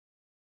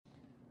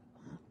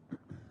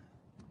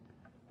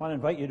I want to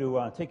invite you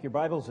to take your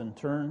Bibles and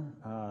turn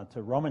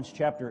to Romans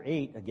chapter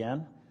 8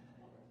 again.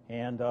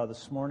 And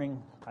this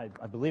morning, I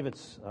believe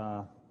it's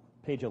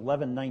page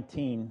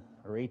 1119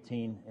 or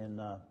 18 in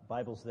the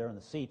Bibles there in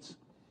the seats.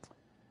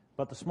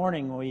 But this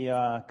morning, we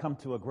come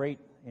to a great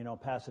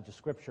passage of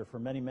Scripture for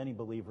many, many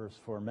believers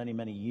for many,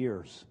 many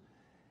years.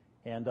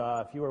 And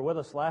if you were with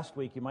us last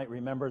week, you might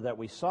remember that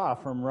we saw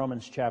from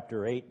Romans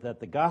chapter 8 that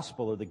the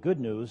gospel, or the good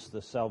news,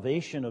 the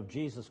salvation of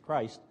Jesus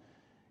Christ,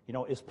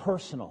 is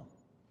personal.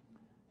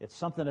 It's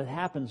something that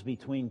happens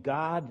between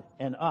God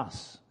and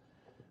us.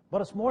 But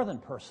it's more than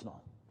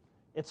personal.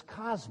 It's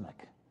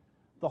cosmic.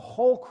 The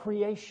whole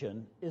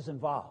creation is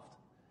involved.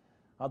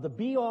 The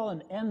be-all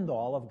and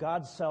end-all of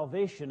God's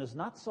salvation is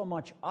not so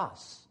much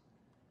us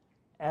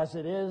as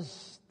it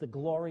is the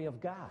glory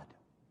of God.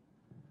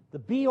 The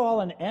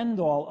be-all and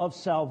end-all of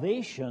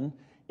salvation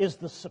is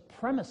the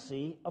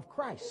supremacy of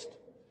Christ,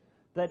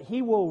 that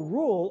He will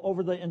rule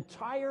over the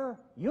entire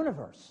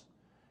universe.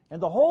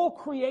 And the whole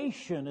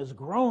creation is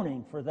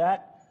groaning for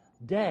that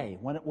day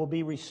when it will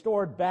be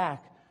restored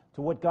back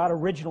to what God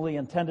originally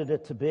intended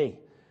it to be.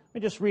 Let me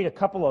just read a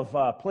couple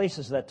of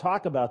places that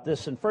talk about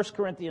this. In 1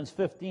 Corinthians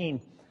 15,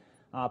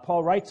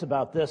 Paul writes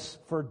about this: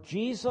 "For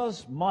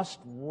Jesus must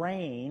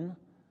reign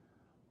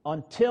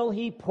until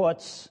He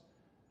puts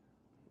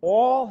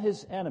all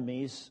His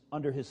enemies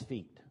under His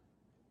feet.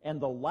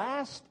 And the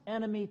last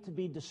enemy to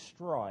be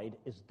destroyed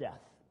is death."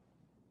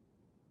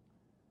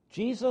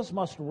 Jesus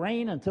must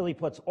reign until He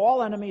puts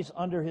all enemies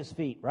under His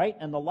feet, right?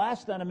 And the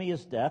last enemy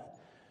is death.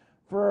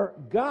 For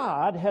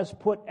God has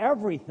put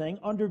everything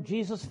under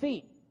Jesus'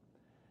 feet.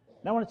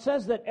 Now, when it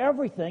says that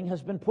everything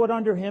has been put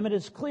under Him, it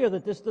is clear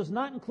that this does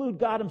not include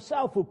God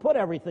Himself, who put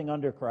everything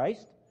under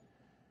Christ.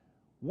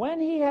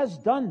 When He has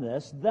done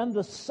this, then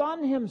the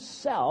Son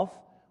Himself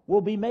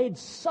will be made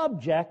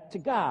subject to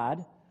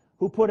God,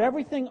 who put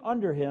everything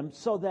under Him,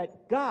 so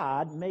that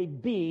God may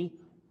be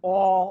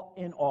all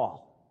in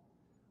all.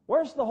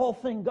 Where's the whole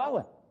thing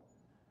going?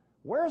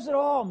 Where's it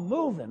all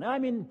moving? I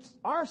mean,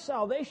 our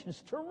salvation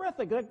is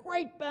terrific, a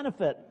great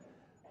benefit.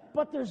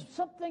 But there's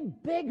something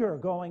bigger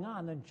going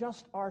on than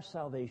just our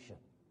salvation,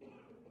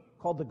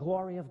 called the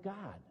glory of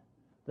God,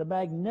 the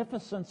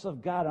magnificence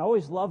of God. I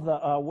always love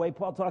the way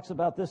Paul talks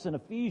about this in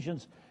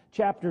Ephesians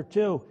chapter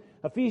 2.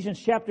 Ephesians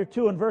chapter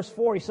 2 and verse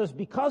 4, he says,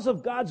 "Because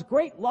of God's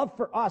great love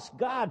for us,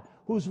 God,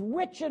 who's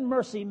rich in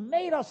mercy,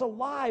 made us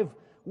alive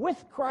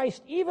with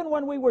Christ, even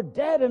when we were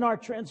dead in our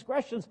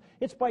transgressions.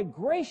 It's by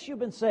grace you've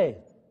been saved.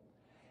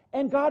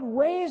 And God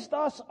raised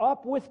us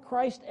up with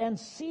Christ and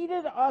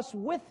seated us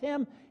with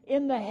Him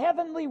in the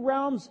heavenly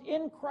realms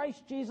in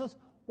Christ Jesus."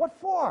 What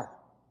for?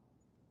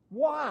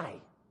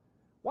 Why?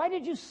 Why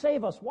did you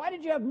save us? Why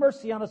did you have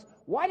mercy on us?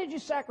 Why did you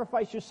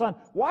sacrifice your Son?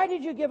 Why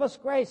did you give us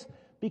grace?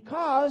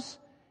 Because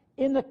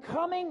in the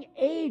coming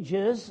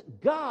ages,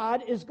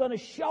 God is going to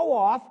show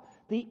off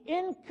the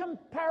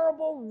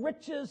incomparable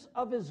riches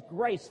of His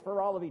grace for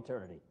all of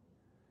eternity.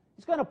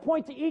 He's going to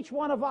point to each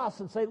one of us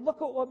and say,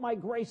 look at what my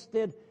grace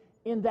did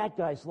in that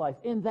guy's life,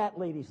 in that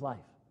lady's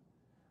life.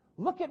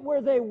 Look at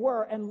where they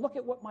were, and look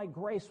at what my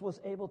grace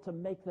was able to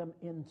make them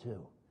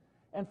into.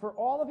 And for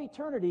all of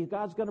eternity,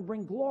 God's going to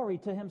bring glory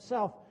to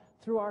Himself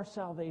through our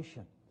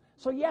salvation.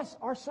 So yes,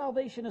 our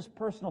salvation is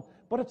personal,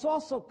 but it's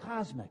also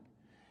cosmic.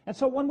 And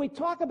so when we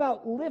talk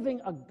about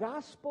living a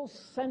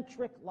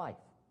gospel-centric life,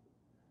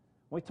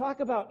 we talk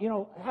about,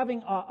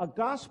 having a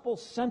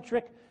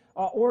gospel-centric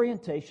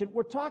orientation,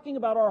 we're talking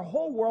about our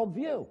whole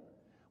worldview.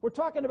 We're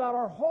talking about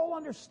our whole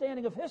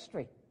understanding of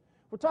history.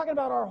 We're talking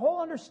about our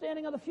whole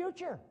understanding of the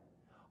future,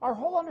 our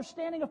whole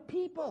understanding of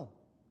people.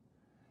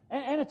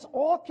 And it's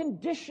all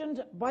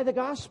conditioned by the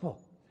gospel.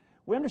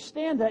 We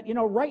understand that,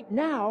 right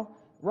now,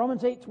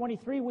 Romans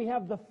 8:23, we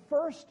have the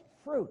first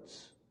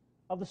fruits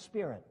of the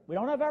Spirit. We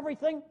don't have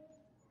everything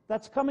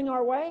that's coming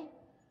our way.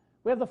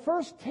 We have the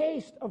first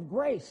taste of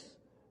grace.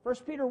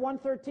 1 Peter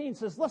 1:13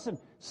 says, listen,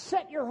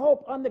 set your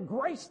hope on the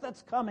grace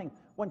that's coming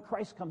when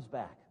Christ comes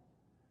back.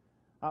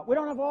 We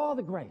don't have all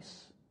the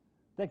grace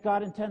that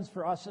God intends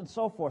for us and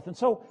so forth. And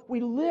so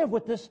we live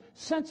with this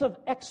sense of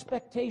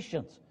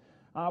expectations.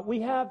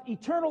 We have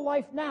eternal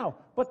life now,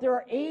 but there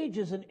are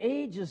ages and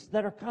ages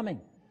that are coming.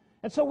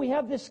 And so we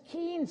have this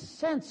keen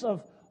sense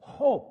of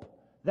hope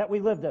that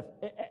we live with.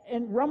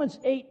 In Romans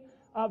 8,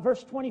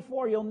 verse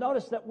 24, you'll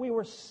notice that we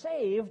were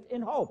saved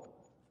in hope.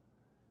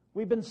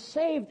 We've been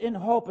saved in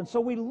hope, and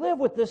so we live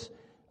with this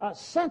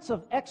sense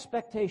of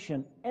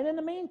expectation. And in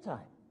the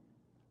meantime,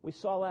 we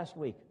saw last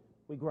week,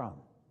 we groan.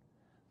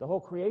 The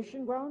whole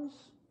creation groans,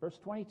 verse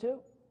 22.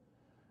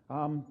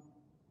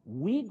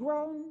 We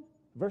groan,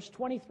 verse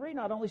 23,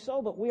 not only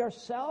so, but we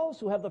ourselves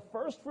who have the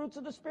first fruits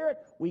of the Spirit,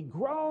 we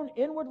groan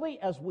inwardly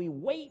as we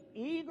wait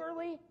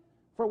eagerly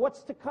for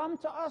what's to come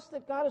to us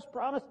that God has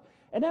promised.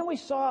 And then we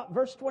saw,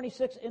 verse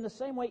 26, in the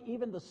same way,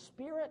 even the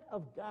Spirit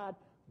of God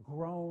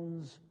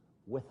groans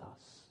with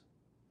us.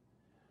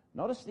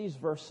 Notice these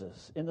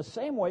verses. In the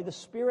same way, the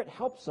Spirit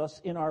helps us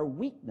in our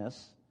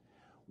weakness.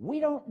 We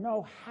don't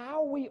know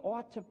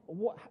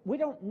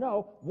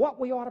what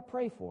we ought to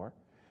pray for,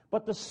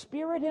 But the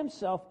Spirit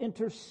himself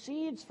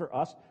intercedes for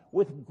us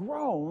with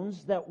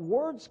groans that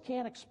words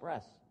can't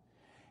express.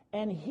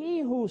 And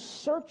he who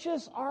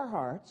searches our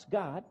hearts,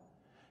 God,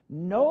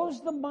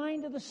 knows the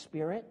mind of the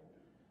Spirit,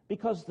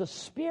 because the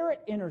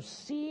Spirit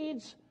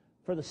intercedes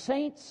for the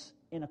saints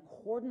in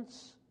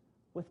accordance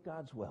with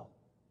God's will.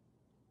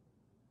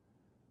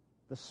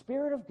 The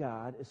Spirit of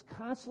God is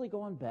constantly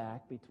going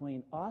back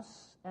between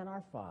us and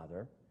our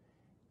Father,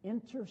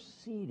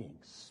 interceding,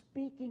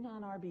 speaking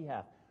on our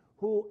behalf.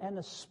 And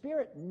the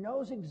Spirit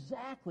knows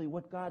exactly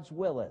what God's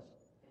will is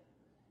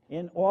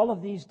in all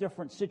of these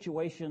different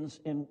situations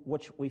in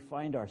which we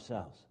find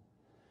ourselves.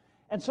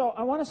 And so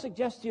I want to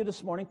suggest to you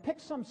this morning, pick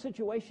some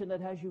situation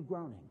that has you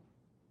groaning.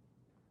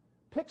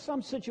 Pick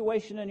some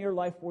situation in your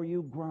life where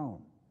you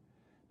groan.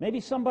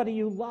 Maybe somebody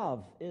you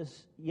love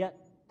is yet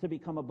to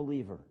become a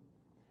believer.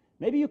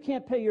 Maybe you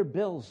can't pay your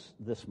bills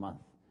this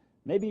month.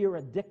 Maybe you're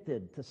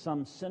addicted to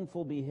some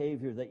sinful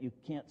behavior that you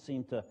can't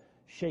seem to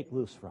shake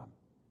loose from.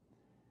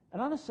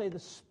 And I want to say the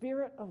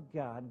Spirit of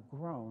God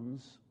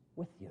groans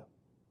with you.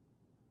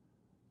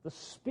 The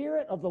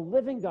Spirit of the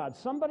living God,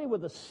 somebody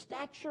with the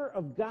stature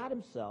of God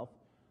himself,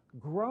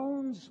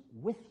 groans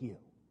with you.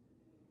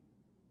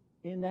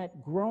 In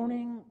that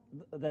groaning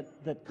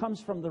that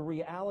comes from the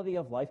reality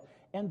of life.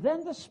 And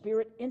then the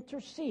Spirit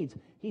intercedes.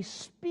 He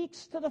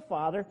speaks to the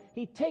Father.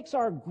 He takes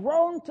our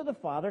groan to the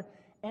Father.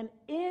 And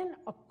in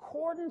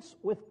accordance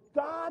with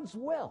God's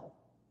will,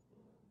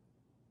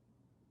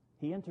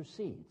 he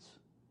intercedes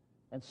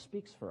and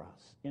speaks for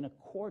us. In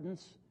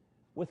accordance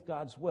with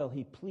God's will,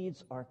 he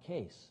pleads our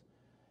case.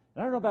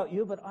 And I don't know about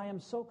you, but I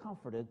am so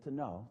comforted to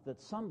know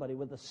that somebody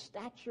with the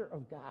stature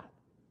of God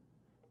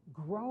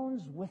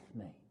groans with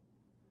me,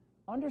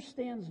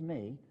 understands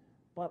me,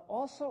 but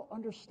also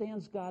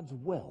understands God's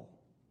will,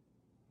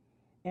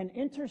 and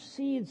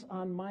intercedes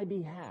on my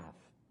behalf,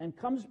 and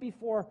comes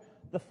before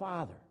the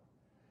Father,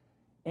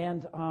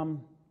 and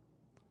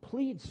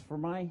pleads for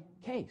my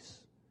case,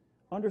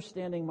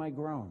 understanding my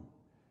groan.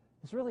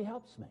 This really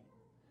helps me.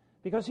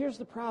 Because here's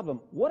the problem.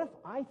 What if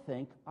I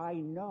think I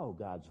know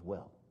God's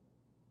will?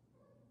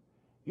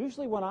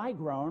 Usually when I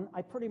groan,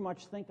 I pretty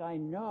much think I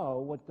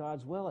know what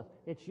God's will is.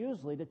 It's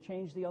usually to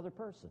change the other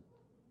person.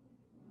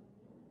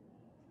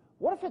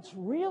 What if it's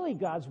really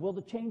God's will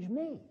to change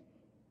me?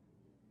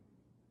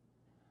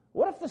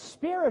 What if the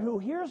Spirit who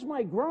hears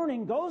my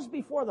groaning goes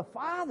before the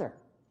Father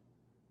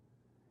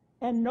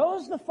and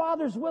knows the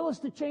Father's will is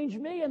to change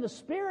me, and the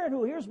Spirit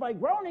who hears my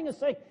groaning is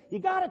saying, you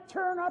got to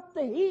turn up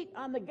the heat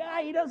on the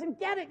guy, he doesn't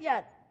get it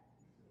yet.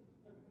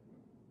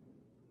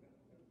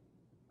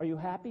 Are you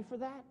happy for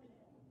that?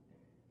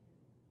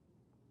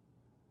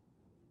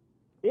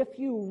 If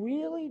you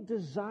really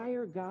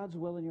desire God's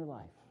will in your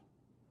life,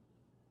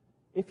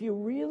 if you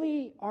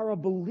really are a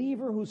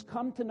believer who's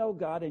come to know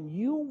God and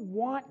you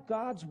want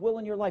God's will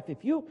in your life,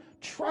 if you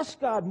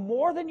trust God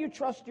more than you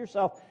trust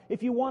yourself,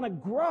 if you want to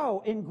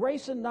grow in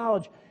grace and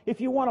knowledge, if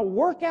you want to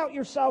work out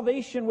your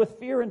salvation with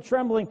fear and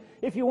trembling,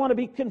 if you want to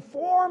be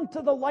conformed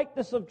to the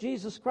likeness of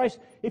Jesus Christ,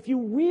 if you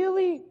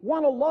really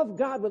want to love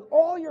God with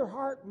all your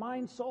heart,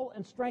 mind, soul,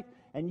 and strength,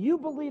 and you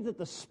believe that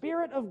the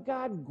Spirit of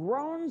God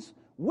groans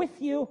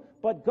with you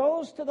but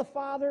goes to the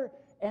Father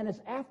and is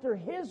after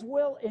His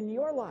will in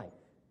your life,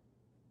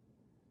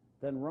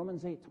 then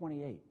Romans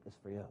 8:28 is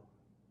for you.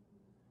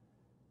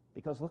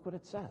 Because look what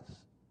it says.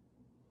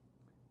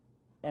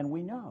 And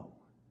we know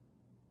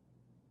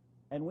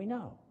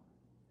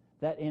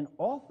that in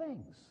all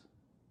things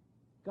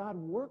God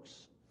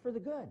works for the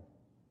good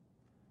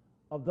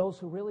of those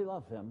who really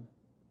love Him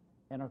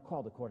and are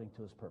called according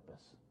to His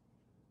purpose.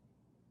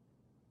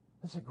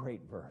 This is a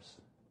great verse.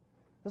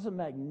 This is a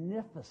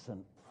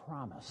magnificent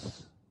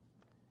promise.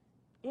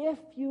 If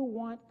you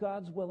want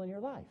God's will in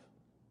your life,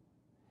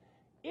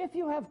 if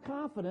you have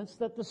confidence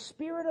that the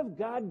Spirit of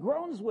God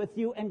groans with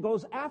you and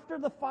goes after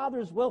the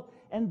Father's will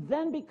and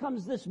then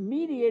becomes this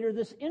mediator,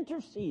 this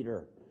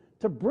interceder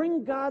to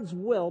bring God's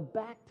will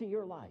back to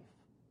your life.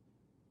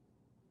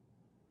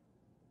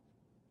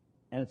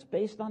 And it's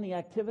based on the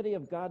activity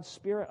of God's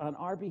Spirit on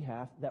our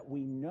behalf that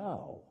we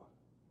know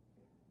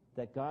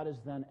that God is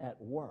then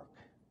at work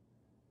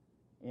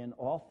in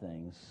all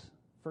things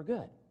for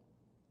good.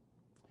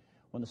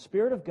 When the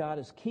Spirit of God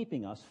is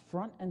keeping us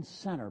front and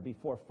center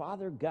before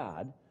Father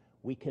God,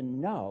 we can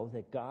know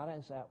that God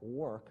is at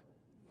work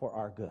for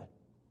our good.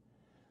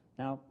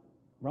 Now,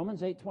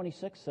 Romans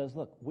 8:26 says,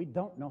 look, we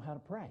don't know how to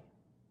pray.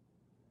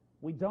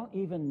 We don't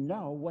even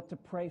know what to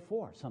pray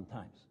for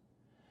sometimes.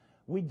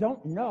 We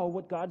don't know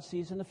what God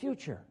sees in the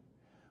future.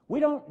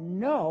 We don't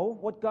know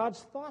what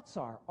God's thoughts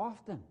are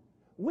often.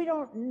 We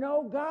don't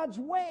know God's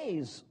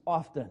ways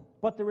often.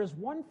 But there is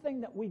one thing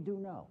that we do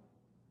know.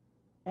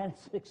 And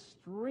it's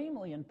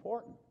extremely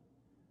important.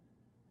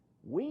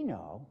 We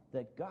know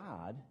that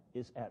God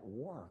is at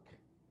work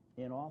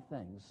in all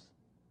things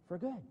for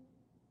good.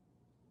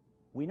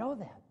 We know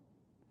that.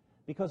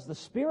 Because the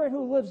Spirit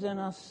who lives in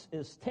us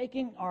is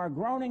taking our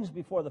groanings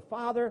before the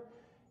Father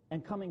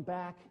and coming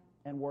back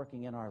and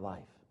working in our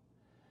life.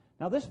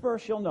 Now this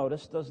verse, you'll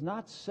notice, does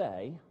not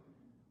say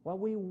Well,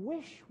 we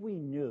wish we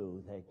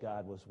knew that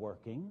God was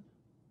working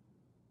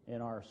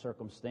in our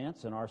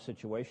circumstance, in our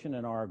situation,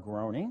 in our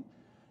groaning.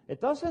 It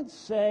doesn't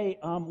say,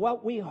 well,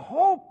 we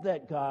hope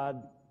that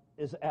God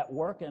is at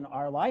work in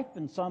our life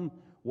in some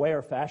way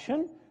or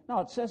fashion.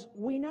 No, it says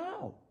we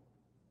know.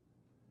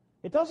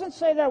 It doesn't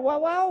say that,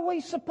 well,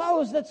 we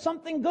suppose that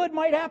something good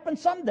might happen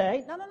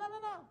someday. No.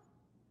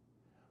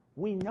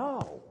 We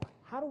know.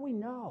 How do we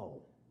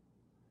know?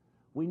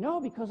 We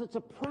know because it's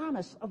a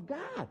promise of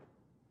God.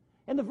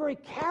 And the very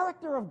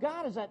character of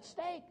God is at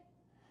stake.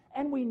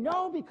 And we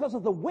know because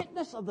of the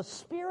witness of the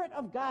Spirit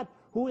of God,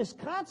 who is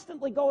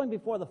constantly going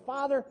before the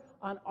Father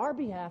on our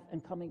behalf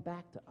and coming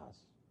back to us.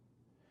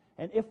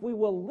 And if we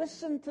will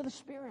listen to the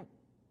Spirit,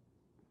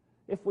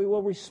 if we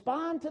will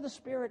respond to the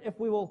Spirit, if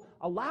we will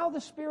allow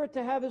the Spirit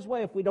to have His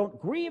way, if we don't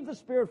grieve the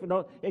Spirit, if we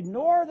don't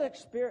ignore the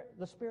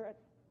Spirit,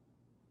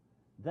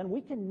 then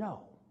we can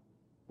know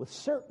with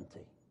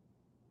certainty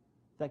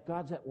that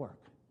God's at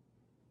work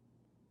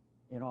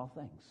in all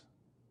things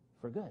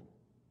for good.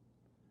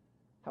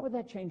 How would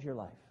that change your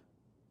life?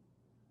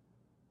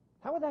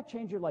 How would that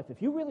change your life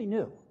if you really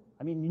knew?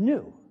 I mean, you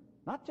knew,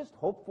 not just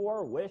hoped for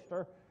or wished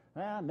or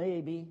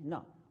maybe.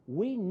 No,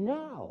 we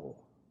know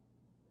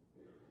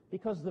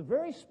because the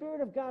very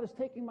Spirit of God is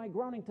taking my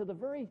groaning to the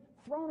very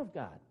throne of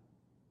God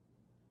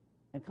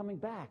and coming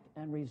back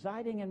and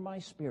residing in my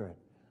spirit.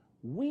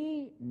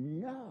 We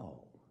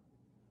know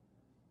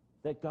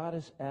that God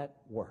is at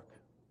work.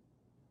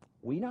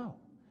 We know.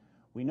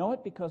 We know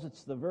it because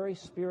it's the very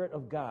Spirit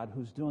of God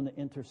who's doing the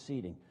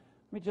interceding.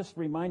 Let me just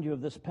remind you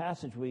of this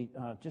passage we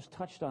just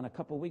touched on a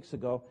couple weeks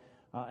ago.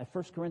 In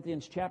 1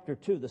 Corinthians chapter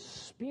 2, the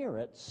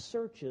Spirit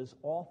searches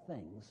all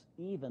things,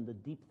 even the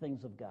deep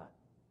things of God.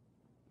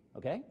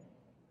 Okay?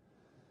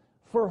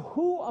 For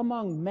who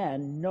among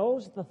men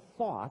knows the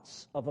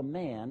thoughts of a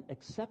man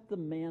except the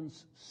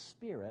man's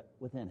spirit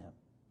within him?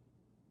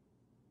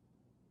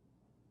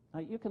 Now,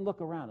 you can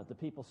look around at the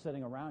people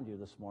sitting around you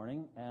this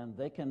morning, and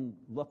they can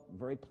look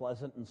very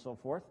pleasant and so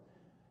forth,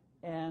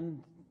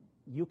 and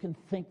you can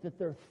think that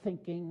they're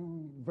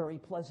thinking very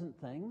pleasant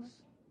things,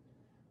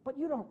 but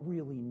you don't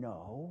really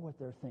know what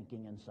they're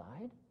thinking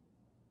inside.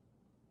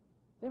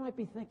 They might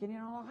be thinking,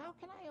 how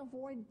can I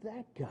avoid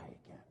that guy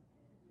again?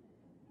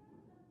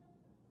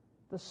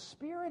 The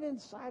Spirit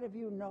inside of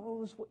you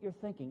knows what you're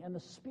thinking, and the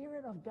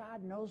Spirit of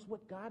God knows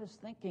what God is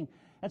thinking.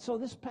 And so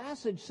this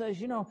passage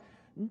says,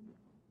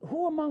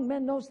 who among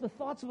men knows the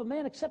thoughts of a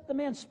man except the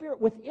man's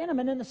spirit within him?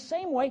 And in the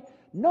same way,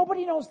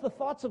 nobody knows the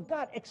thoughts of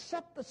God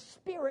except the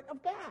Spirit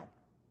of God.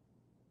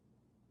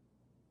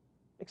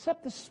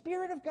 Except the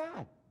Spirit of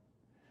God.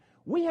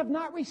 We have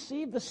not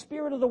received the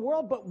spirit of the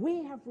world, but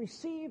we have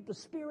received the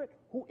Spirit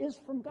who is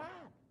from God.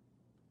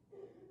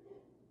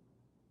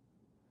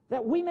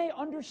 That we may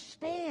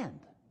understand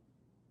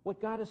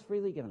what God has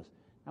freely given us.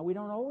 Now, we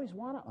don't always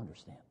want to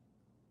understand.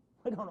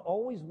 We don't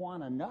always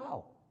want to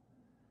know.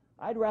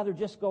 I'd rather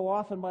just go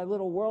off in my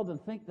little world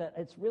and think that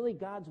it's really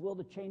God's will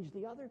to change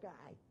the other guy.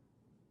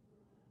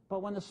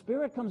 But when the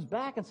Spirit comes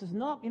back and says,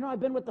 no, I've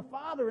been with the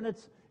Father and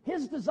it's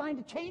His design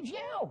to change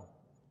you.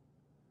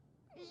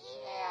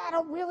 Yeah, I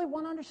don't really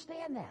want to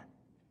understand that.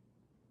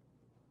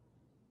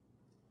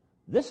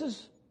 This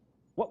is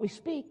what we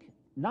speak,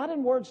 not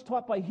in words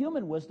taught by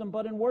human wisdom,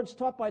 but in words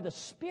taught by the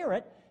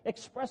Spirit,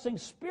 expressing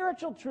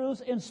spiritual truths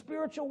in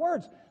spiritual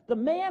words. The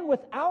man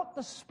without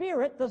the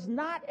Spirit does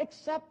not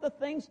accept the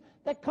things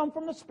that come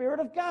from the Spirit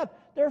of God.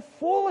 They're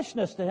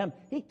foolishness to him.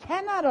 He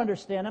cannot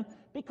understand them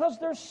because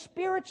they're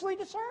spiritually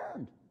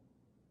discerned.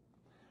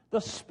 The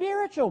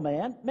spiritual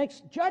man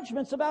makes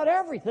judgments about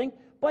everything,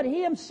 but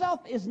he himself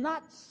is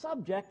not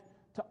subject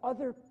to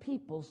other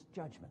people's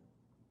judgment.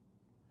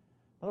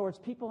 In other words,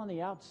 people on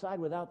the outside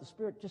without the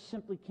Spirit just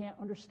simply can't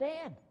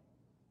understand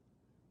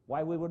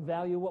why we would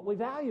value what we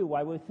value,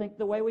 why we think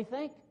the way we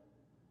think.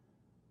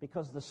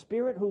 Because the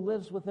Spirit who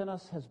lives within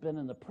us has been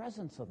in the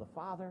presence of the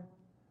Father,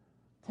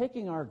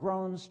 taking our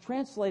groans,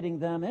 translating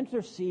them,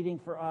 interceding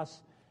for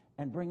us,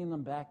 and bringing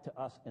them back to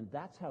us. And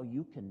that's how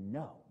you can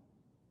know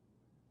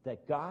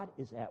that God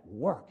is at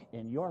work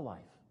in your life.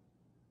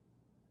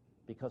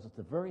 Because it's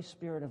the very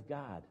Spirit of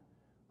God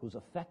who's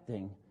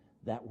affecting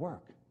that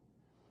work.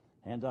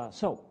 And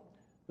so,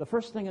 the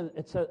first thing,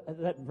 it's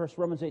that verse,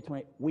 Romans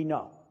 8:28, we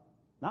know.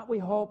 Not we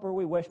hope or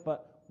we wish,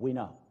 but we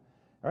know.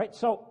 All right,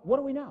 so what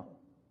do we know?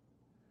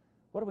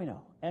 What do we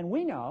know? And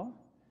we know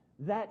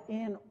that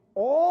in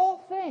all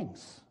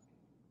things,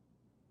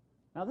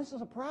 now this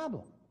is a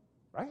problem,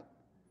 right?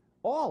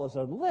 All is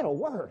a little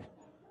word.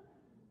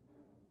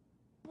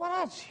 But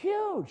that's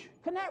huge.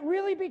 Can that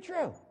really be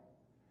true?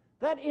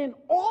 That in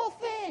all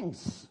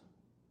things,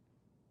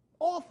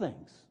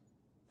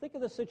 think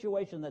of the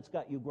situation that's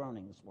got you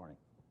groaning this morning.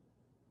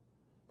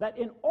 That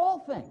in all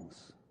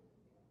things,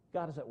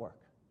 God is at work.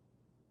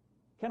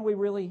 Can we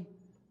really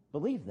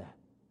believe that?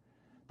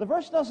 The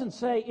verse doesn't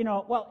say,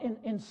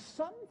 in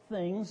some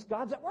things,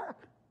 God's at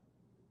work.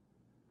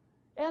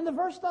 And the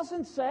verse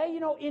doesn't say,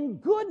 in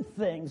good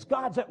things,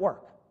 God's at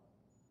work.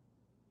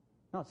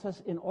 No, it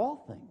says in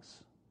all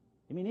things.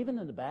 You mean even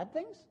in the bad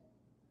things?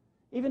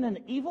 Even in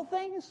the evil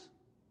things?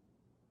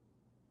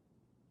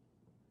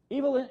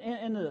 Evil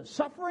in the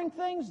suffering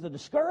things, the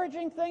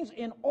discouraging things,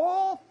 in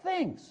all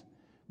things.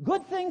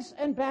 Good things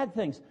and bad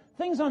things.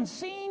 Things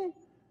unseen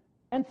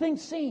and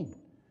things seen.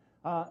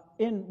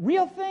 In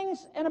real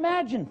things and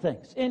imagined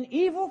things. In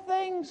evil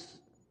things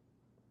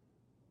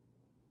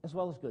as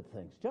well as good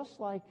things. Just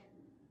like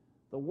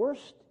the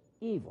worst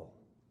evil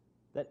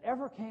that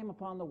ever came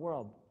upon the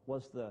world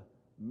was the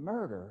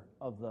murder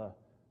of the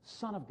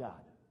Son of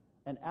God.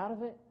 And out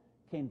of it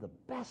came the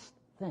best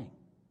thing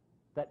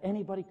that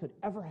anybody could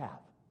ever have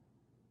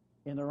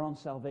in their own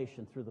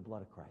salvation through the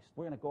blood of Christ.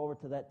 We're going to go over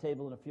to that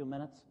table in a few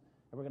minutes,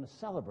 and we're going to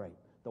celebrate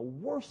the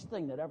worst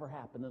thing that ever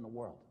happened in the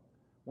world,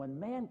 when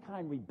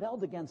mankind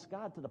rebelled against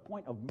God to the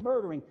point of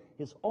murdering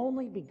his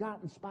only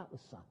begotten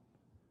spotless Son.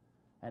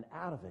 And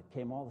out of it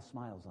came all the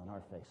smiles on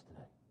our face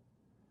today.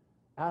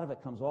 Out of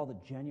it comes all the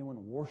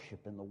genuine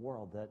worship in the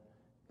world that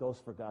goes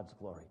for God's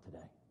glory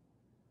today.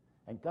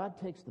 And God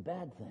takes the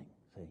bad thing,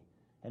 see,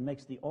 and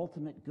makes the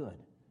ultimate good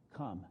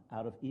come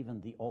out of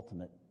even the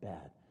ultimate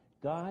bad.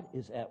 God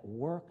is at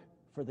work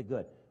for the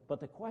good. But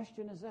the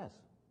question is this: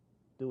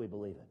 do we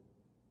believe it?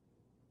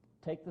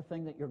 Take the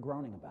thing that you're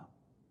groaning about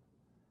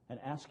and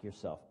ask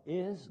yourself,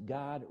 is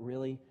God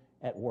really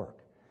at work?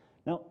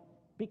 Now,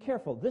 be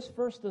careful. This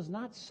verse does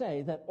not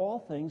say that all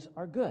things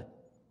are good.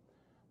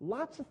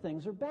 Lots of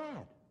things are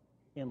bad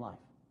in life.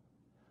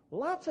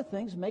 Lots of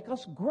things make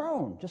us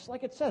groan, just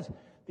like it says.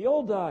 The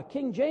old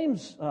King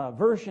James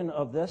version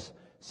of this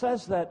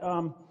says that,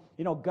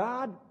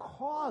 God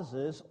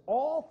causes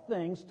all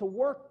things to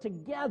work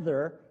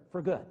together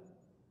for good.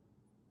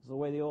 This is the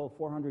way the old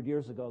 400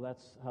 years ago,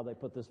 that's how they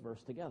put this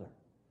verse together.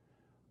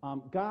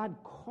 God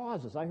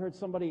causes. I heard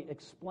somebody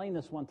explain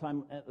this one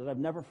time that I've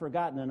never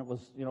forgotten, and it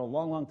was, a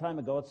long, long time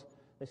ago.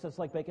 They said it's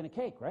like baking a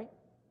cake, right?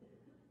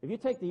 If you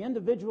take the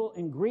individual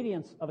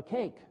ingredients of a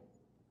cake,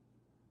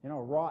 a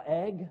raw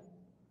egg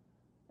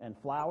and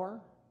flour,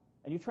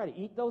 and you try to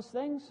eat those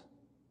things,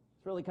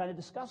 it's really kind of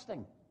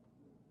disgusting.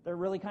 They're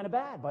really kind of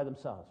bad by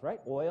themselves, right?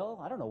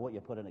 Oil, I don't know what you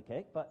put in a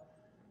cake, but,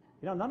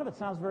 none of it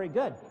sounds very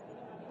good.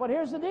 But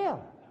here's the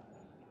deal.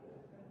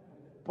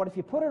 But if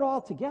you put it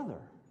all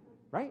together,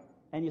 right,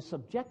 and you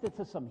subject it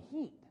to some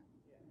heat,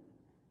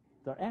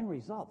 the end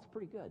result's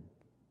pretty good.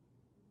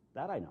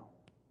 That I know,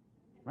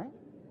 right?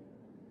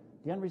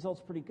 The end result's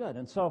pretty good.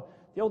 And so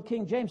the old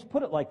King James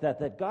put it like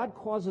that God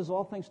causes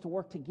all things to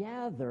work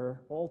together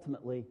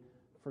ultimately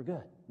for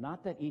good.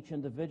 Not that each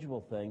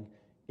individual thing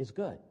is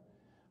good.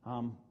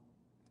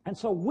 And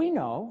so we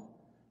know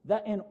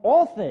that in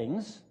all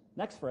things,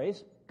 next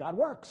phrase, God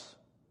works.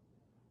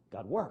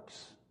 God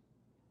works.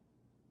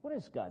 What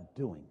is God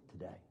doing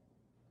today?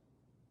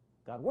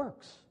 God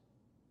works.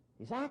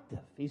 He's active.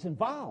 He's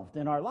involved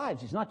in our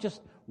lives. He's not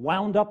just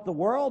wound up the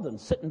world and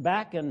sitting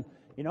back and,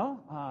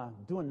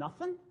 doing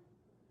nothing.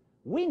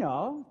 We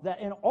know that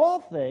in all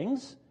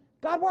things,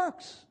 God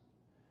works.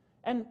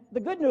 And the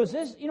good news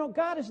is,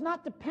 God is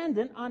not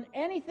dependent on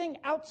anything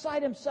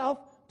outside himself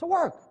to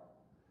work.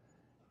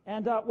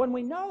 And when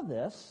we know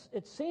this,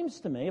 it seems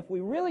to me, if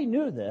we really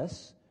knew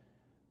this,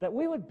 that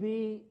we would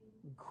be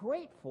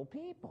grateful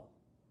people.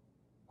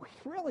 We'd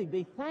really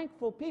be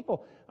thankful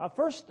people.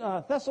 1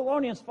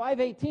 Thessalonians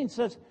 5:18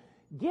 says,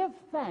 "Give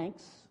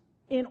thanks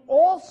in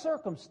all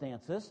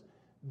circumstances.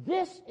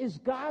 This is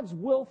God's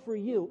will for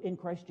you in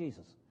Christ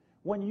Jesus."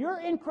 When you're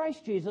in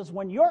Christ Jesus,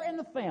 when you're in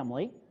the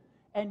family,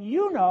 and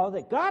you know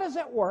that God is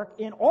at work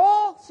in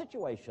all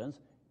situations,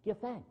 give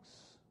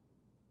thanks.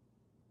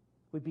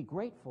 We'd be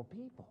grateful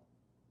people.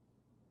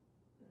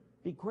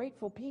 Be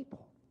grateful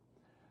people.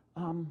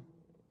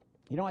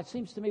 It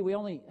seems to me we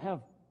only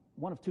have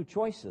one of two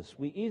choices.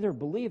 We either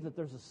believe that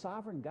there's a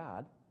sovereign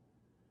God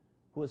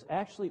who is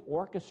actually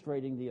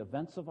orchestrating the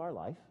events of our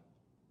life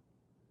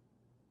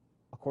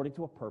according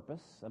to a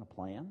purpose and a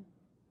plan,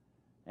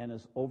 and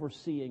is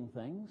overseeing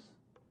things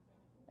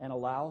and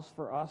allows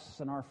for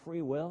us and our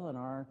free will and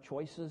our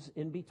choices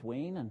in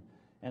between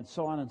and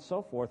so on and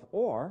so forth.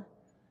 Or,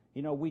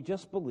 we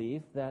just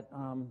believe that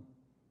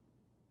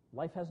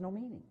life has no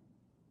meaning.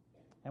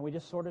 And we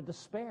just sort of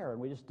despair, and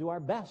we just do our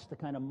best to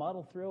kind of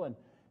muddle through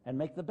and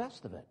make the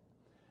best of it.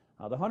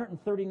 The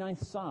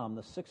 139th Psalm,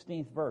 the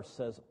 16th verse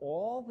says,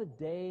 "All the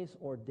days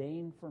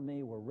ordained for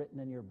me were written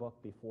in your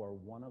book before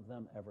one of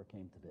them ever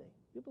came to be."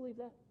 You believe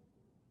that?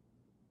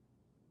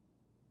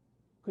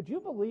 Could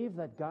you believe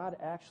that God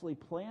actually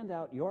planned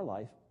out your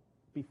life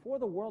before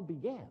the world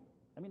began?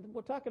 I mean,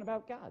 we're talking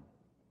about God.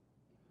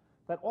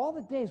 That all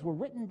the days were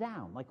written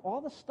down, like all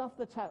the stuff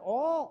that's happened,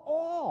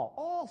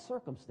 all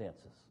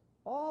circumstances,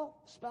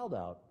 all spelled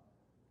out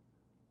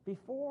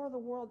before the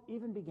world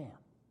even began.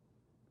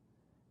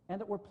 And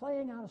that we're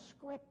playing out a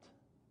script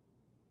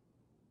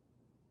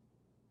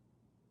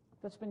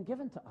that's been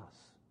given to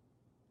us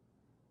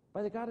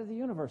by the God of the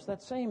universe.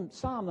 That same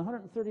Psalm, the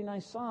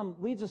 139th Psalm,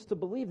 leads us to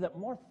believe that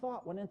more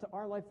thought went into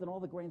our life than all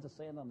the grains of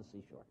sand on the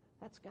seashore.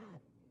 That's God.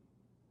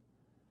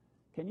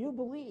 Can you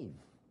believe,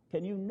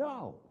 can you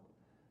know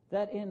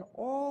that in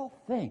all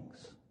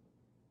things,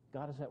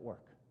 God is at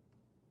work?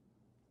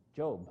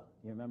 Job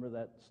You remember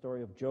that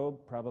story of Job,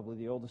 probably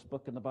the oldest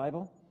book in the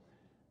Bible?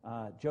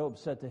 Job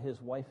said to his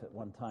wife at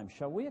one time,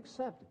 "Shall we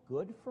accept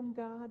good from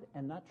God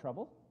and not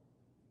trouble?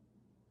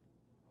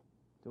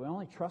 Do we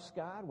only trust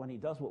God when he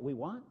does what we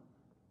want?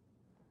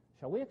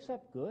 Shall we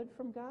accept good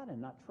from God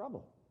and not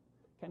trouble?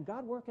 Can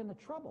God work in the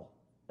trouble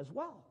as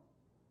well?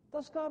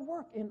 Does God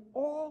work in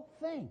all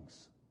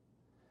things?"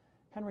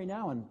 Henry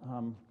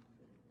Nouwen,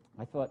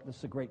 I thought this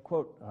is a great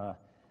quote.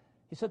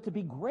 He said, "To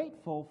be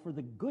grateful for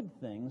the good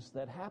things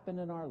that happen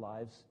in our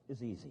lives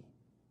is easy.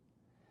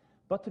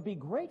 But to be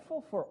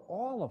grateful for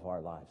all of our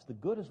lives, the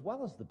good as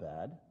well as the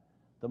bad,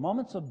 the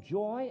moments of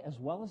joy as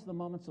well as the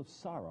moments of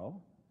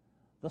sorrow,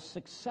 the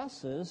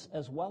successes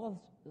as well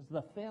as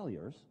the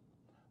failures,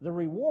 the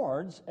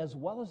rewards as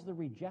well as the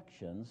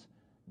rejections,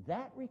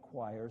 that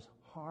requires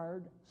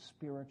hard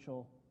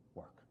spiritual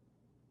work,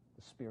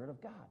 the Spirit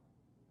of God.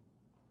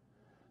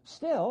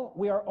 Still,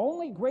 we are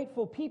only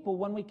grateful people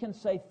when we can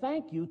say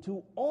thank you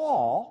to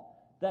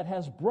all that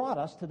has brought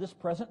us to this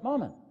present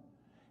moment.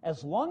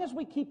 As long as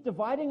we keep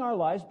dividing our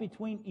lives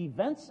between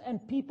events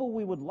and people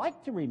we would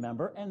like to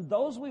remember and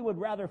those we would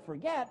rather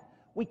forget,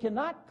 we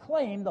cannot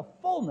claim the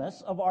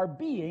fullness of our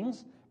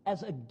beings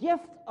as a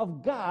gift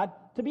of God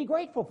to be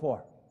grateful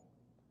for.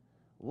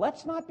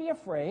 Let's not be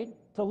afraid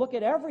to look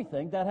at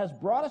everything that has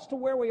brought us to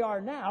where we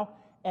are now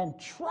and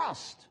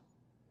trust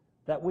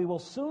that we will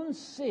soon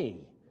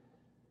see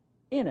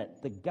in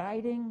it the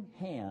guiding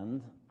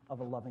hand of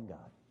a loving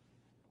God.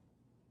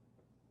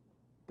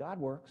 God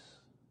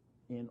works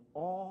in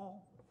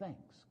all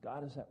things.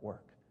 God is at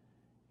work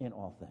in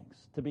all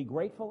things. To be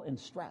grateful in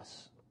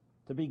stress,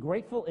 to be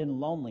grateful in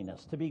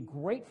loneliness, to be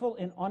grateful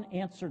in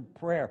unanswered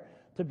prayer,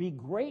 to be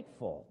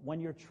grateful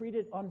when you're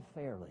treated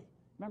unfairly.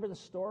 Remember the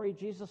story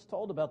Jesus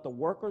told about the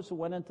workers who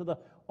went into the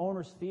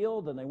owner's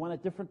field and they went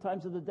at different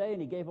times of the day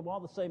and he gave them all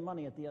the same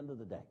money at the end of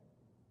the day.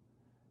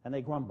 And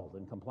they grumbled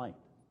and complained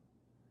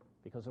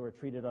because they were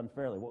treated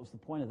unfairly. What was the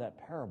point of that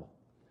parable?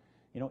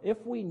 You know,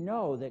 if we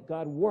know that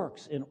God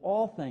works in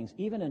all things,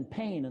 even in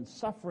pain and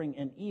suffering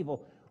and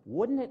evil,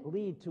 wouldn't it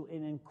lead to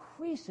an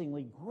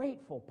increasingly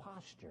grateful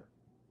posture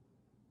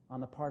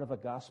on the part of a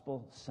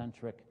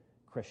gospel-centric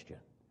Christian?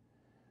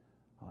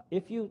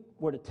 If you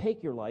were to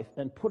take your life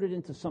and put it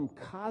into some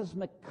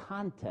cosmic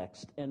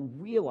context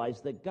and realize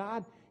that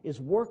God is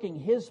working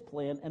his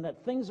plan and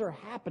that things are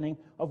happening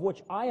of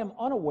which I am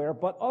unaware,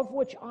 but of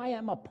which I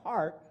am a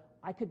part,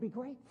 I could be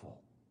grateful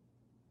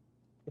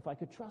if I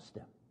could trust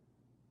him.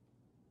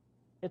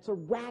 It's a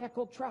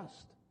radical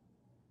trust,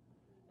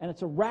 and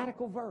it's a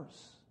radical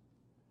verse.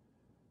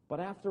 But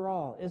after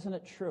all, isn't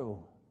it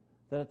true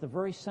that at the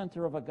very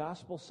center of a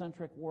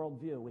gospel-centric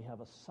worldview, we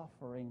have a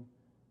suffering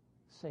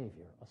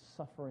Savior, a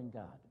suffering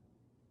God?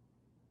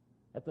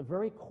 At the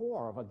very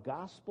core of a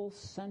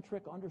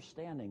gospel-centric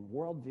understanding,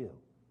 worldview,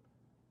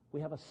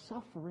 we have a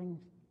suffering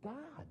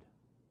God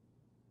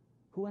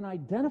who, in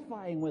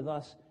identifying with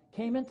us,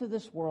 came into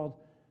this world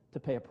to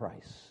pay a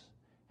price.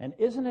 And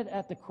isn't it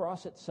at the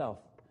cross itself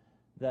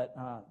that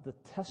the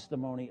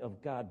testimony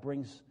of God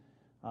brings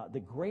the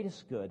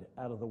greatest good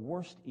out of the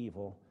worst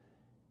evil,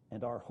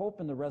 and our hope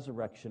in the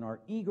resurrection, our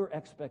eager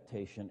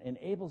expectation,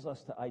 enables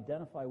us to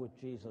identify with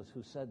Jesus,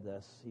 who said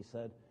this. He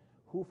said,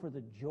 who for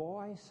the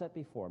joy set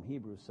before him,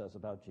 Hebrews says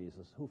about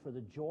Jesus, who for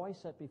the joy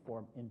set before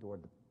him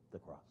endured the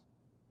cross.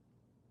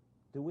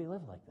 Do we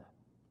live like that?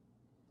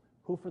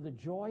 Who for the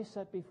joy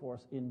set before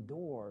us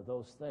endure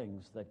those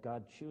things that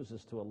God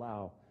chooses to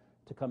allow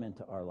to come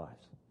into our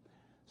lives.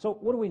 So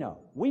what do we know?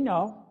 We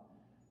know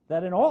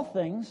that in all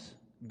things,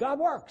 God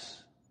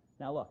works.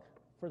 Now look,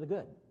 for the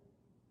good.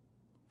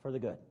 For the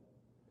good.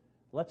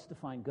 Let's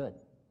define good.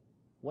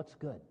 What's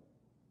good?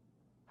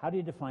 How do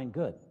you define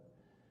good?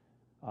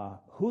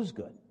 Who's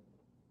good?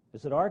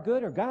 Is it our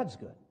good or God's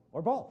good?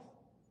 Or both?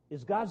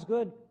 Is God's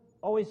good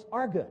always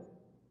our good?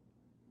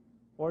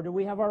 Or do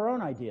we have our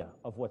own idea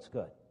of what's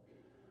good?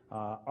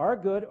 Our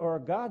good or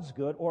God's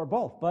good or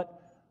both? But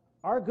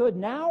our good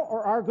now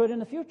or our good in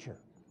the future?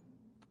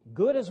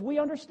 Good as we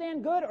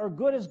understand good or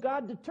good as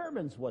God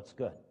determines what's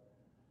good?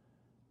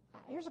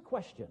 Here's a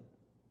question.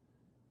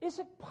 Is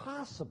it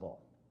possible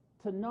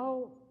to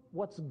know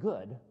what's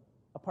good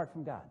apart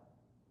from God?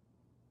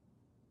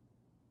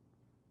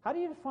 How do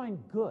you define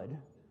good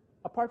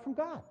apart from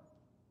God?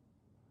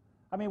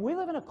 I mean, we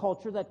live in a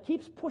culture that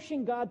keeps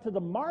pushing God to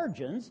the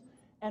margins,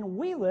 and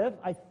we live,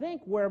 I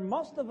think, where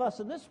most of us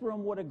in this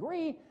room would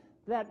agree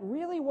that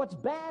really what's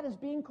bad is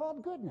being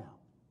called good now.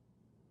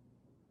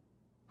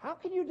 How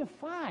can you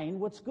define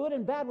what's good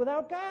and bad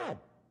without God?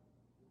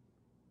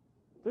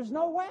 There's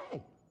no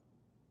way.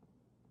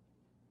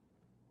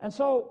 And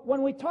so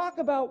when we talk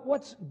about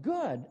what's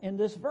good in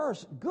this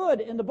verse,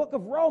 good in the book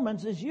of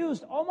Romans is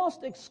used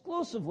almost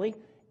exclusively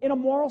in a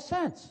moral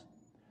sense.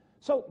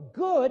 So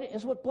good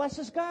is what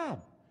blesses God.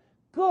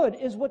 Good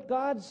is what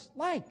God's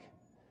like.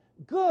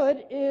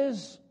 Good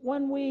is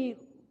when we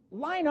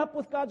line up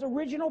with God's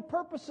original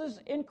purposes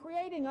in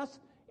creating us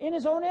in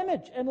his own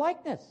image and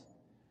likeness.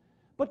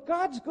 But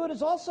God's good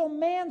is also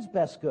man's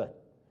best good.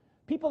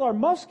 People are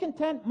most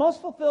content,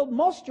 most fulfilled,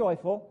 most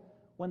joyful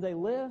when they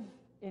live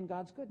in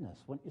God's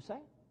goodness, wouldn't you say?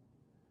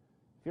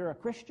 If you're a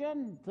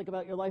Christian, think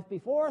about your life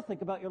before,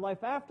 think about your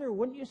life after.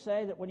 Wouldn't you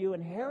say that when you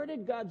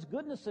inherited God's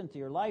goodness into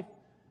your life,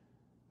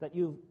 that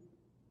you've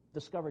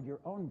discovered your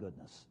own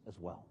goodness as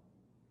well?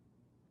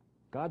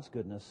 God's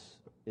goodness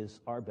is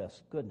our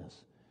best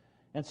goodness.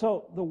 And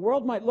so the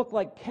world might look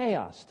like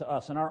chaos to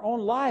us, and our own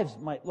lives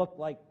might look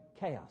like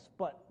chaos.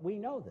 But we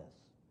know this.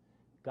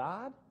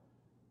 God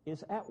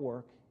is at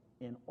work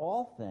in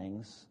all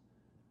things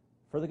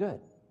for the good.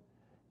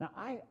 Now,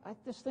 I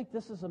just think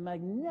this is a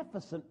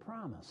magnificent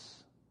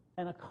promise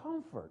and a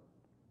comfort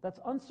that's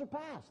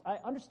unsurpassed. I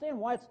understand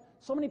why it's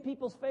so many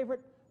people's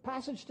favorite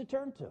passage to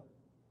turn to.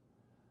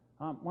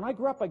 When I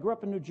grew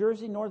up in New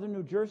Jersey, northern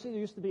New Jersey. There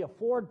used to be a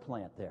Ford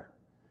plant there.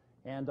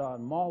 And on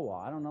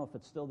Mahwah, I don't know if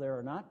it's still there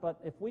or not, but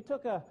if we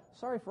took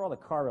sorry for all the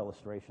car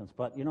illustrations,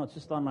 but, it's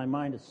just on my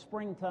mind. It's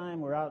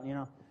springtime, we're out,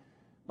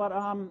 But,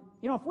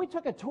 if we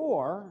took a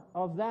tour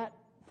of that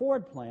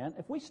Ford plant,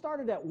 if we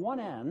started at one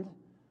end,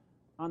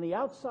 on the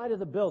outside of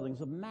the building,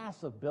 it's a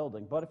massive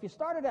building, but if you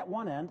started at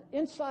one end,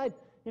 inside,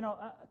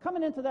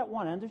 coming into that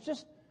one end, there's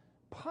just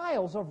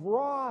piles of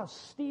raw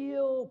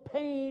steel,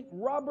 paint,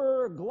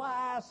 rubber,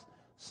 glass,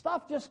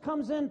 stuff just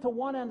comes into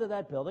one end of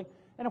that building.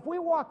 And if we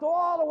walked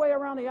all the way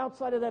around the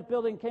outside of that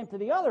building and came to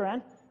the other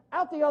end,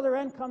 out the other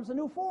end comes a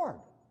new Ford.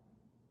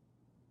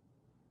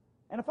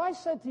 And if I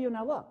said to you,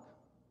 now look,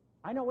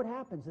 I know what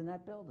happens in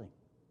that building.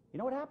 You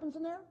know what happens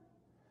in there?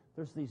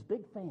 There's these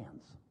big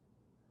fans.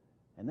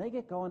 And they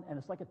get going, and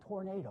it's like a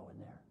tornado in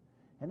there.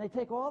 And they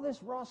take all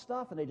this raw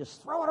stuff, and they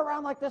just throw it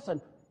around like this,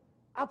 and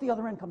out the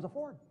other end comes a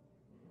Ford.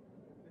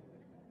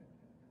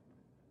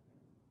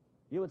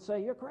 You would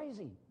say, you're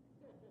crazy.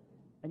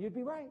 And you'd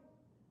be right.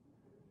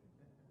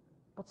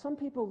 But some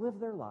people live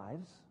their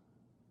lives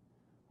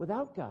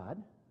without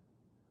God,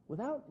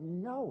 without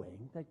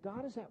knowing that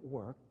God is at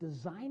work,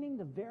 designing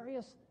the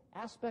various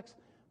aspects,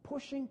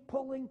 pushing,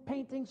 pulling,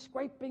 painting,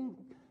 scraping,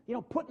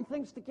 putting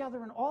things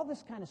together and all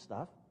this kind of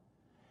stuff.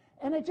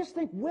 And I just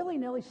think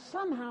willy-nilly,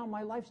 somehow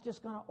my life's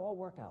just going to all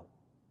work out.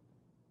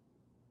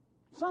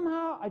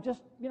 Somehow I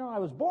just, I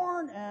was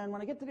born, and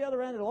when I get to the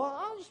other end,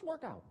 I'll just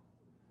work out.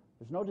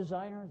 There's no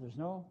designer, there's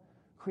no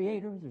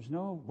creator, there's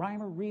no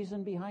rhyme or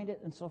reason behind it,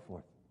 and so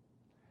forth.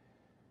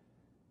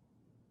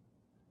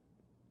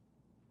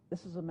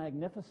 This is a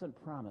magnificent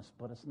promise,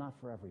 but it's not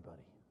for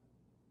everybody.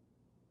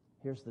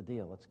 Here's the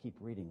deal. Let's keep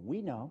reading.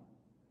 We know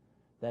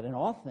that in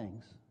all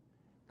things,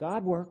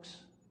 God works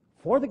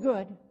for the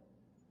good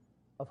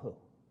of who?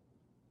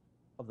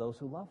 Of those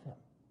who love him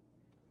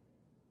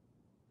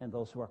and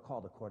those who are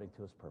called according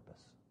to his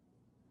purpose.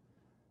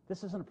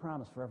 This isn't a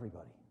promise for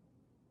everybody.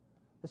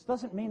 This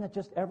doesn't mean that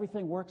just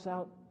everything works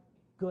out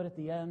good at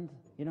the end,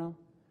 in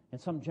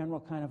some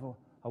general kind of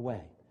a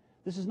way.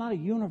 This is not a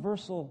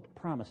universal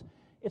promise.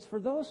 It's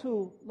for those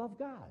who love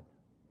God.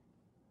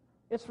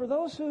 It's for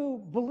those who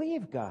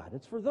believe God.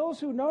 It's for those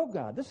who know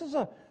God. This is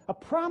a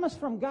promise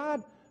from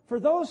God for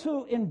those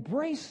who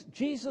embrace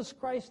Jesus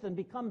Christ and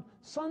become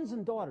sons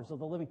and daughters of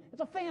the living.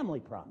 It's a family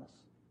promise.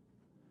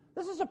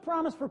 This is a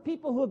promise for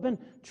people who have been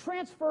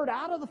transferred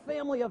out of the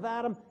family of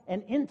Adam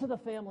and into the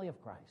family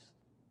of Christ.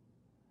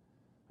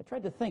 I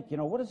tried to think,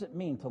 what does it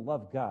mean to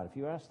love God? If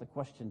you ask the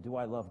question, do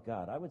I love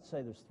God? I would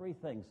say there's three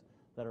things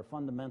that are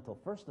fundamental.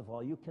 First of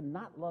all, you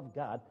cannot love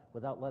God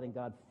without letting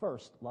God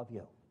first love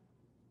you.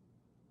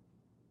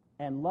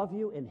 And love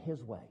you in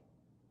his way.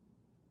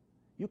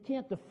 You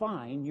can't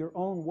define your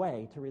own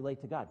way to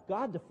relate to God.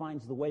 God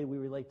defines the way we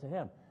relate to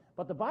him.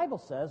 But the Bible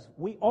says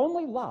we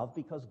only love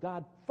because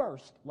God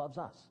first loves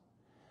us.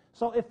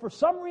 So if for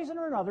some reason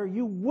or another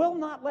you will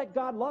not let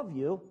God love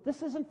you,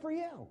 this isn't for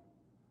you.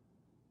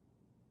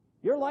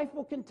 Your life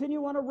will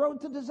continue on a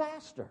road to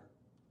disaster.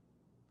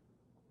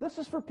 This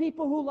is for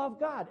people who love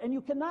God. And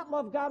you cannot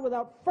love God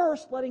without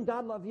first letting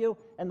God love you.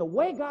 And the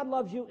way God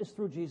loves you is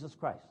through Jesus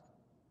Christ.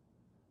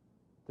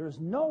 There is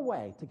no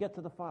way to get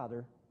to the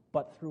Father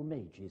but through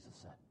me, Jesus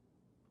said.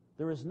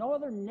 There is no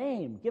other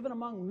name given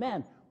among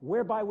men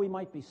whereby we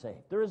might be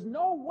saved. There is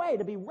no way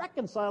to be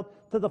reconciled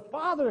to the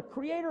Father, the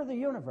creator of the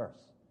universe,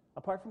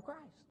 apart from Christ.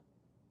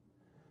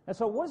 And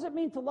so what does it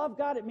mean to love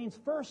God? It means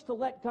first to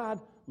let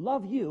God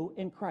love you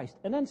in Christ.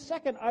 And then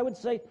second, I would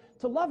say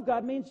to love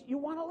God means you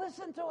want to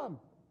listen to him.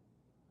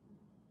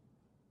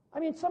 I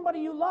mean, somebody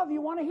you love,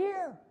 you want to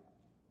hear.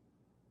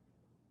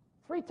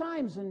 3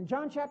 times in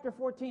John chapter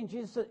 14,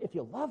 Jesus said, if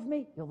you love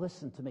me, you'll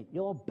listen to me.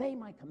 You'll obey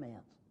my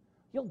commands.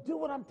 You'll do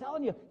what I'm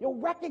telling you. You'll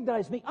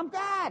recognize me. I'm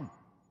God.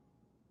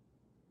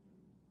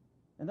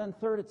 And then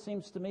third, it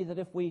seems to me that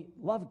if we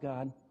love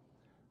God,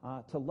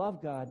 to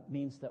love God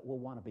means that we'll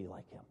want to be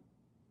like him.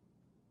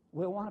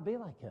 We'll want to be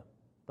like him.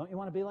 Don't you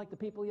want to be like the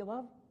people you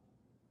love?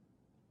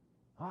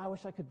 Oh, I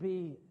wish I could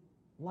be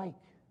like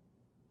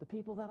the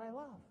people that I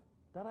love,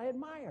 that I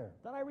admire,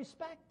 that I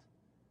respect.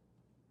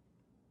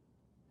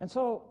 And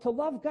so to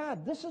love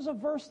God, this is a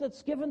verse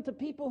that's given to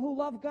people who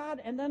love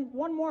God, and then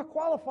one more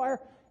qualifier,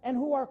 and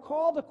who are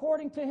called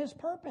according to his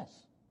purpose.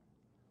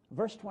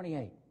 Verse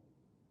 28.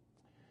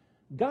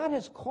 God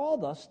has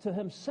called us to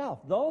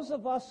himself. Those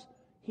of us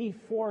he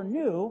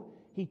foreknew,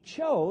 he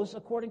chose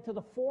according to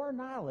the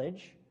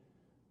foreknowledge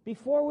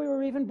before we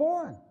were even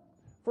born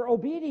for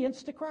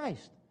obedience to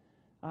Christ.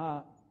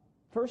 1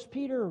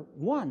 Peter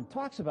 1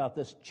 talks about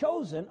this,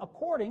 chosen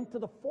according to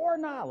the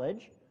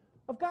foreknowledge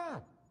of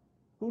God,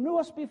 who knew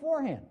us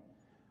beforehand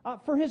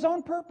for his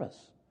own purpose.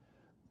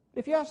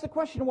 If you ask the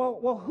question,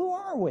 well, who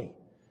are we?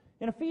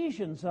 In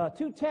Ephesians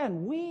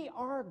 2:10, we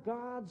are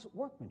God's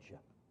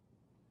workmanship,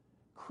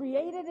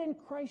 created in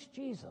Christ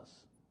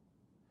Jesus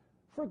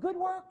for good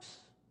works,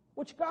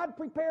 which God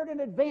prepared in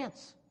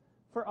advance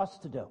for us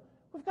to do.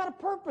 We've got a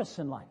purpose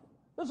in life.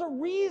 There's a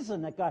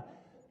reason that God...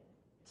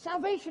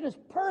 Salvation is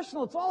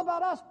personal. It's all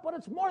about us, but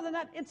it's more than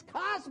that. It's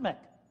cosmic.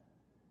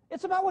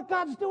 It's about what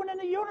God's doing in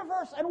the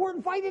universe, and we're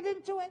invited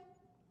into it.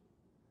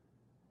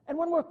 And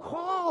when we're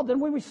called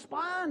and we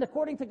respond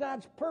according to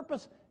God's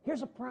purpose,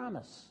 here's a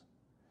promise.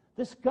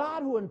 This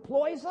God who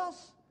employs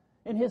us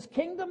in his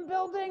kingdom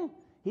building,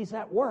 he's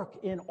at work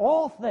in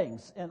all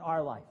things in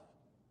our life.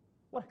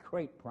 What a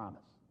great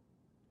promise.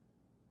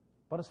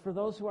 But it's for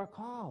those who are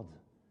called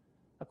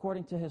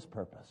according to his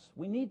purpose.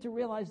 We need to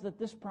realize that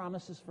this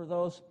promise is for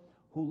those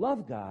who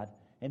love God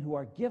and who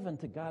are given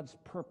to God's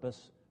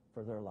purpose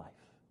for their life.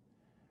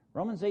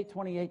 Romans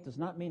 8:28 does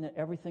not mean that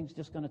everything's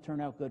just going to turn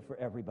out good for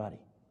everybody.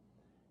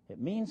 It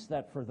means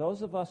that for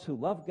those of us who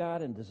love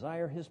God and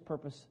desire his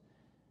purpose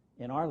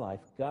in our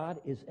life,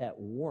 God is at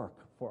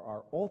work for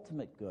our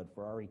ultimate good,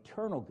 for our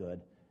eternal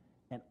good,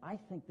 and I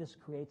think this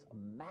creates a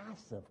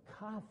massive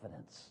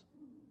confidence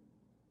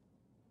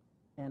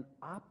and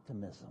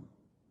optimism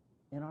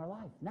in our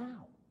life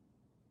now.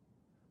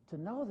 To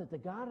know that the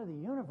God of the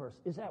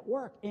universe is at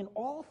work in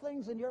all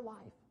things in your life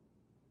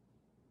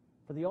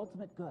for the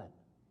ultimate good.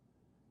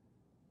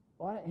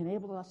 Ought to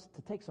enable us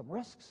to take some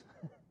risks.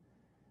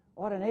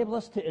 Ought to enable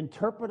us to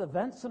interpret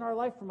events in our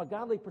life from a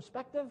godly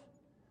perspective.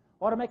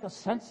 Ought to make us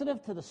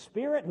sensitive to the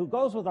Spirit who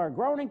goes with our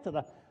groaning to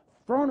the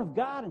throne of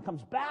God and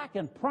comes back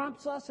and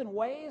prompts us in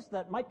ways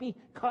that might be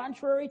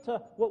contrary to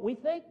what we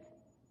think.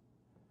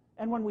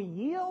 And when we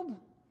yield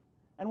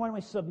and when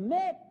we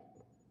submit,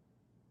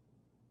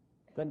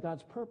 then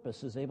God's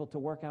purpose is able to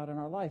work out in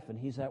our life, and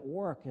he's at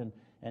work,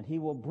 and he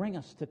will bring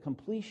us to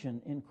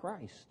completion in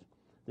Christ.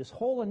 This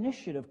whole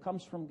initiative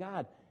comes from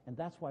God, and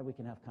that's why we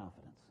can have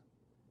confidence.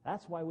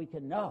 That's why we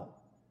can know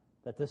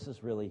that this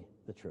is really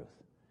the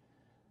truth.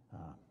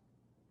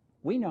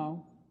 We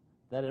know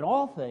that in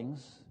all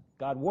things,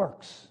 God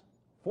works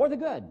for the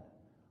good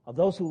of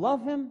those who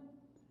love him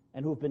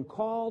and who have been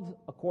called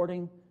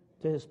according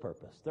to his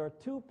purpose. There are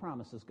two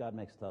promises God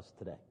makes to us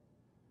today.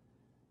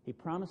 He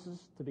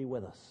promises to be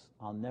with us.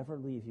 I'll never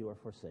leave you or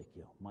forsake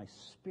you. My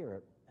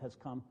Spirit has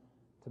come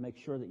to make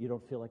sure that you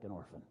don't feel like an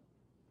orphan.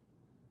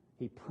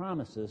 He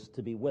promises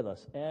to be with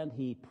us, and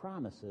he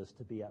promises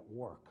to be at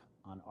work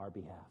on our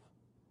behalf.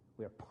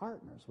 We are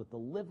partners with the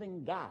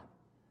living God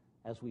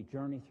as we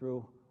journey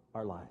through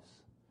our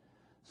lives.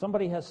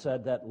 Somebody has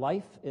said that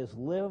life is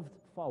lived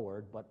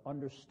forward but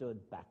understood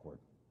backward.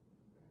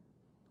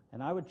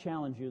 And I would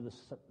challenge you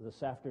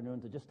this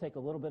afternoon to just take a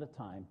little bit of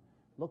time,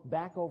 look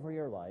back over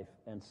your life,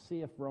 and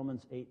see if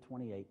Romans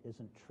 8:28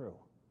 isn't true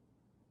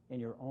in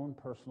your own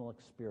personal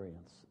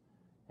experience.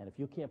 And if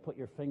you can't put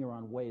your finger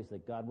on ways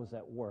that God was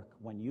at work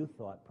when you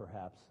thought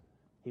perhaps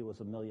he was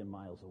a million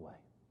miles away.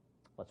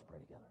 Let's pray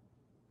together.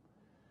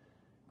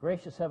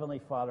 Gracious Heavenly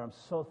Father, I'm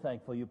so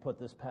thankful you put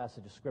this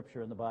passage of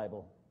Scripture in the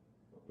Bible.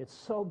 It's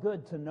so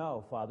good to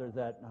know, Father,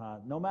 that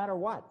no matter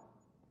what,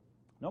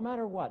 no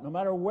matter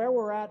where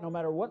we're at, no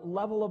matter what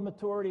level of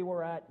maturity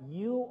we're at,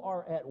 you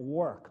are at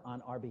work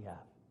on our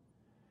behalf.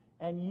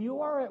 And you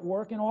are at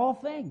work in all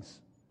things.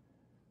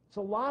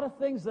 There's a lot of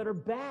things that are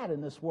bad in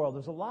this world.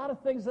 There's a lot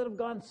of things that have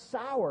gone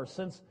sour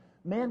since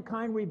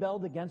mankind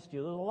rebelled against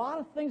you. There's a lot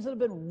of things that have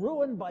been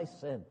ruined by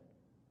sin.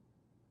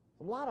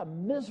 A lot of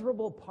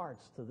miserable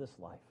parts to this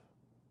life.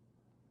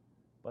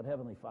 But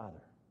Heavenly Father,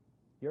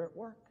 you're at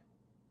work.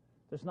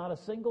 There's not a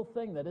single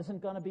thing that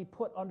isn't going to be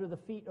put under the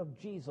feet of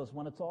Jesus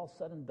when it's all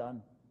said and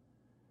done.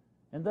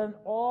 And then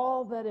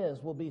all that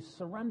is will be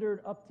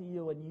surrendered up to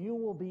you, and you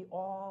will be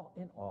all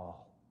in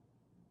all.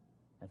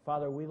 And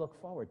Father, we look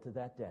forward to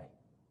that day.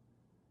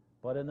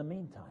 But in the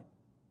meantime,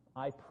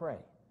 I pray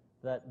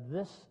that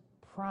this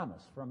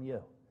promise from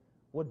you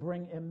would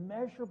bring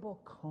immeasurable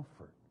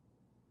comfort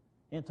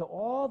into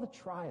all the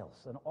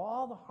trials and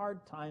all the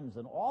hard times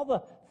and all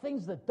the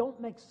things that don't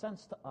make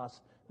sense to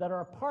us, that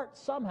are a part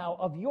somehow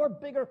of your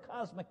bigger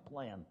cosmic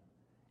plan,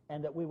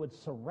 and that we would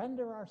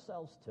surrender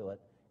ourselves to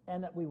it,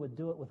 and that we would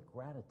do it with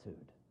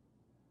gratitude,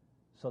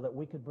 so that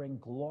we could bring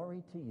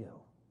glory to you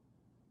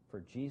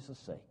for Jesus'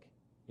 sake,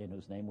 in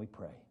whose name we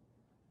pray.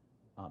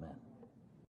 Amen.